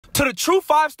To the true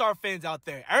 5-star fans out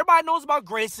there, everybody knows about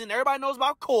Grayson, everybody knows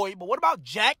about Coy, but what about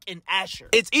Jack and Asher?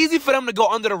 It's easy for them to go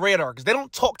under the radar because they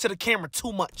don't talk to the camera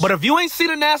too much. But if you ain't seen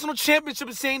the national championship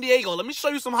in San Diego, let me show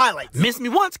you some highlights. Missed me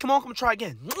once, come on, try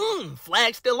again.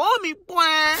 Flag still on me,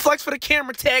 boy. Flex for the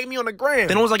camera, tag me on the gram.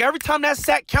 Then it was like every time that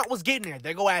sack count was getting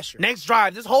there go Asher. Next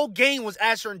drive, this whole game was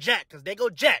Asher and Jack, because they go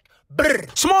Jack. Brr.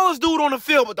 Smallest dude on the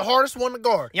field, but the hardest one to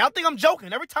guard. Y'all think I'm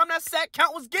joking. Every time that sack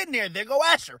count was getting there go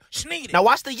Asher. Schneed. Now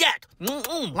watch the yak.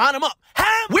 Line him up.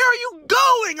 Ham, where are you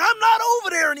going? I'm not over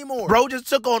there anymore. Bro just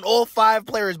took on all 5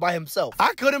 players by himself.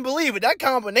 I couldn't believe it. That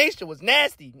combination was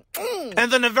nasty.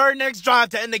 And then the very next drive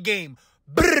to end the game.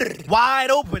 Brr, wide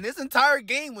open. This entire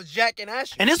game was Jack and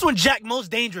Asher. And this one, Jack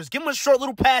most dangerous. Give him a short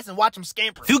little pass and watch him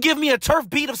scamper. If you give me a turf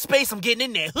beat of space, I'm getting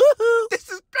in there. This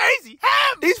is crazy.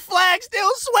 These flags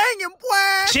still swinging,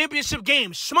 boy. Championship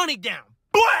game, shmoney down.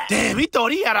 Boy. Damn, he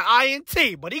thought he had an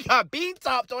INT, but he got bean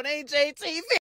topped on AJTV.